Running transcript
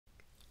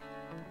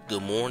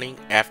good morning,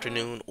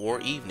 afternoon,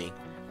 or evening,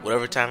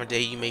 whatever time of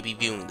day you may be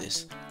viewing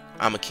this.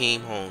 I'm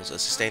Hakeem Holmes, a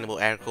Sustainable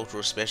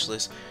Agricultural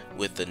Specialist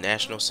with the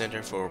National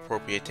Center for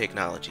Appropriate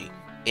Technology,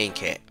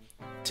 NCAT.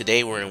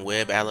 Today we're in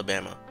Webb,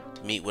 Alabama,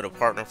 to meet with a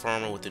partner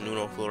farmer with the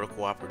North Florida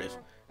Cooperative,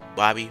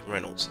 Bobby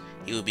Reynolds.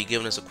 He will be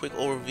giving us a quick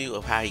overview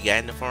of how he got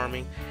into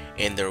farming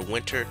and their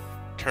winter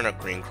turnip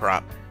green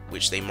crop,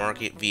 which they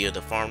market via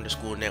the Farm to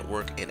School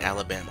Network in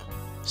Alabama.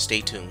 Stay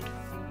tuned.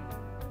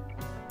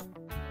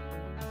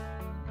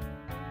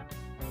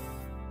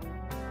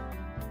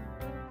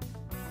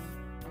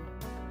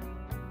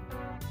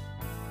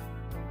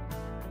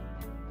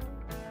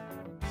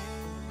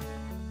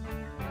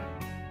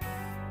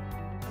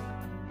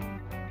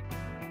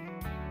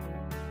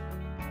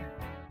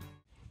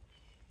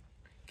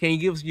 Can you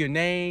give us your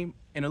name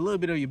and a little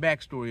bit of your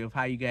backstory of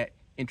how you got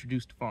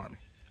introduced to farming?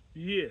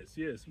 Yes.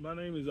 My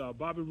name is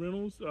Bobby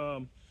Reynolds.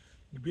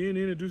 Being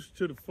introduced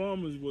to the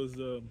farmers was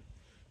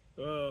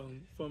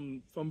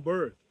from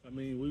birth. I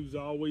mean, we was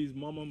always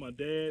mama, my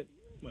dad,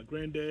 my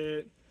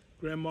granddad,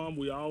 grandmom.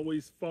 We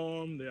always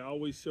farmed. They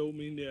always showed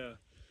me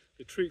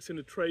the tricks and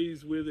the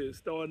trades with it.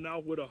 Starting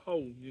out with a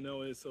hoe,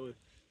 and so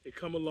it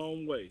come a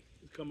long way.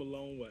 It's come a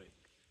long way.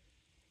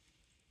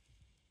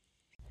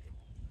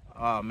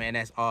 Oh man,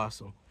 that's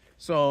awesome.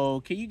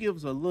 So can you give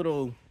us a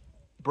little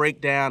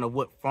breakdown of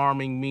what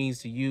farming means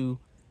to you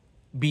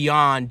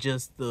beyond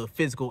just the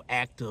physical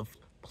act of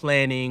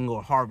planting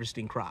or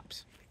harvesting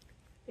crops?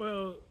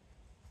 Well,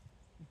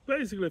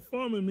 basically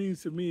farming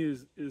means to me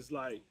is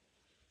like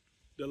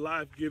the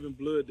life-giving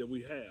blood that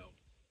we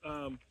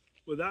have.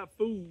 Without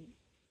food,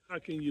 how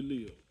can you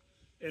live?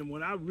 And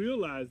when I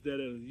realized that at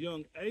a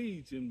young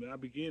age and I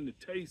began to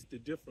taste the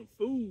different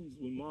foods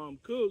when mom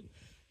cooked,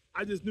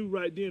 I just knew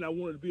right then I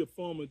wanted to be a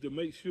farmer to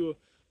make sure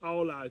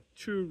all our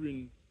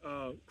children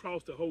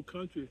across the whole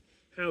country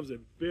have a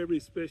very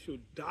special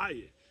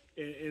diet.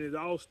 And it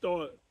all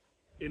starts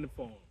in the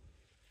farm.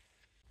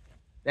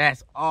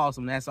 That's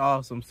awesome. That's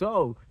awesome.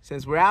 So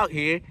since we're out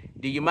here,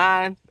 do you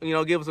mind,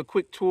 give us a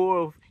quick tour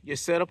of your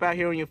setup out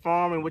here on your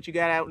farm and what you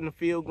got out in the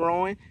field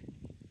growing?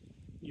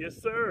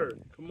 Yes, sir.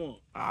 Come on.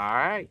 All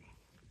right.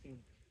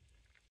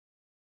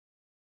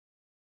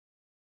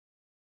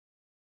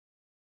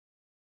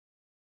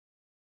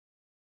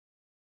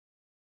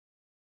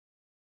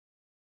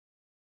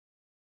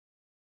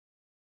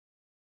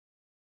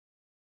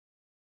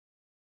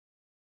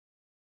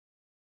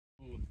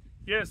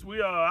 Yes, we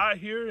are out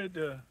here at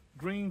the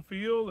green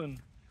field, and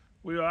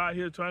we are out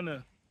here trying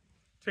to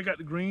take out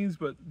the greens,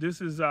 but this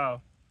is our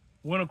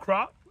winter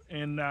crop,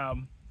 and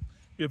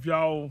if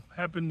y'all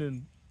happen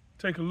to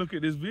take a look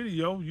at this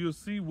video, you'll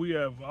see we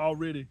have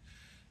already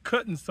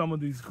cutting some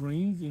of these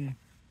greens,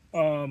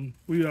 and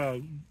we are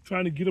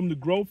trying to get them to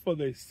grow for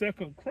the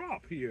second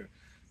crop here.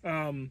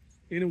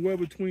 Anywhere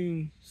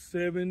between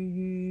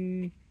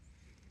 7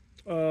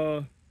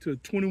 to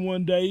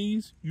 21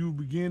 days, you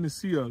begin to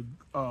see a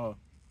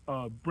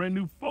brand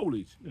new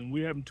foliage, and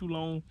we haven't too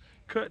long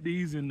cut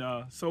these, and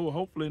so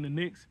hopefully in the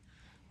next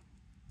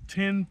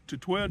 10 to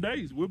 12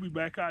 days we'll be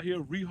back out here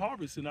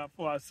reharvesting out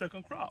for our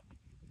second crop.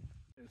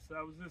 And so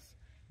I was just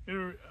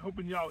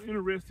hoping y'all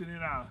interested in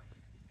our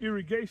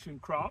irrigation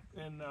crop,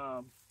 and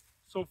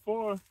so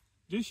far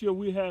this year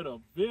we had a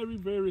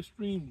very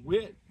extreme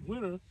wet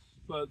winter,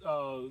 but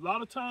a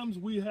lot of times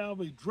we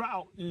have a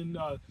drought, and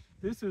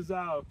this is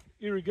our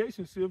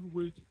irrigation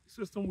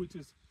system, which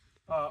is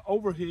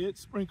overhead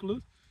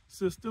sprinklers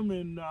system,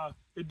 and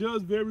it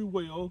does very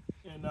well,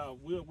 and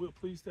we're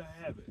pleased to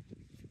have it.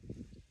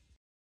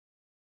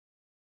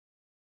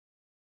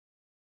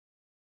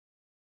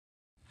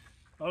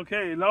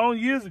 Okay, long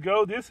years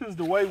ago, this is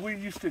the way we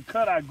used to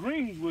cut our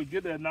greens. We'll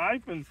get that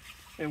knife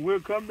and we'll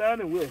come down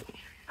and we'll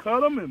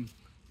cut them, and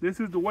this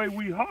is the way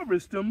we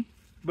harvest them.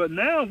 But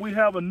now we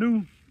have a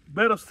new,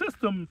 better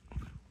system,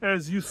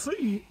 as you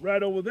see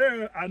right over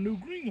there, our new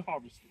green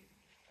harvester.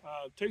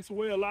 Takes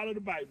away a lot of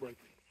the bite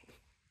breaking.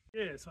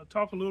 Yes, I'll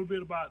talk a little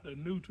bit about the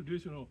new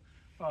traditional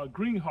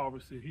green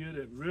harvester here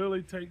that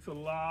really takes a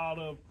lot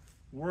of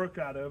work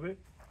out of it.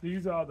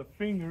 These are the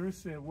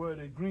fingers and where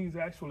the greens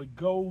actually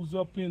goes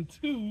up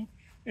into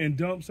and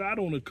dumps out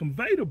on a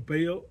conveyor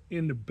belt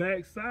in the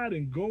back side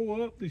and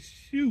go up the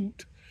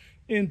chute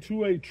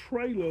into a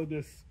trailer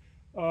that's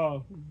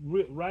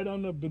right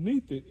under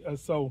beneath it.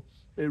 So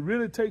it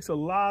really takes a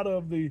lot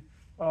of the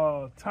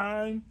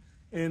time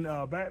and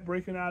back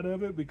breaking out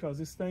of it, because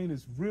this thing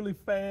is really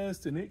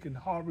fast and it can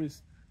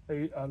harvest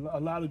a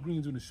lot of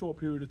greens in a short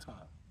period of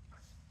time.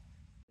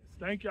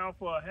 Thank y'all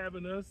for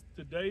having us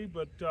today,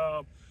 but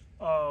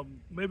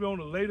maybe on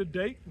a later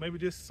date, maybe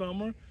this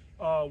summer,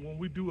 when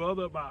we do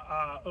other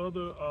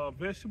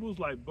vegetables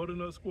like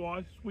butternut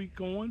squash, sweet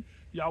corn,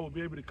 y'all will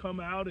be able to come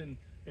out and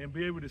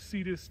be able to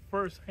see this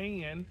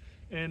firsthand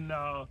and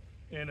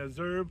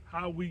observe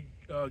how we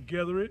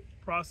gather it,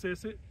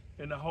 process it,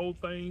 and the whole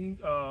thing,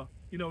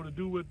 to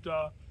do with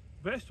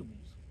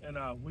vegetables. And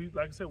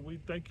like I said, we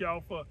thank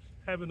y'all for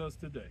having us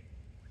today.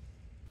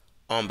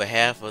 On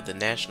behalf of the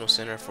National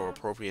Center for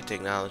Appropriate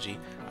Technology,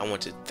 I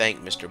want to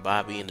thank Mr.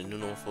 Bobby and the New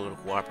North Florida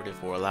Cooperative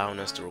for allowing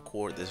us to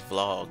record this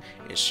vlog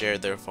and share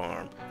their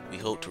farm. We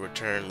hope to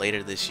return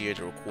later this year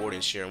to record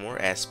and share more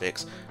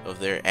aspects of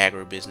their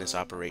agribusiness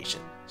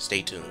operation.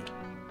 Stay tuned.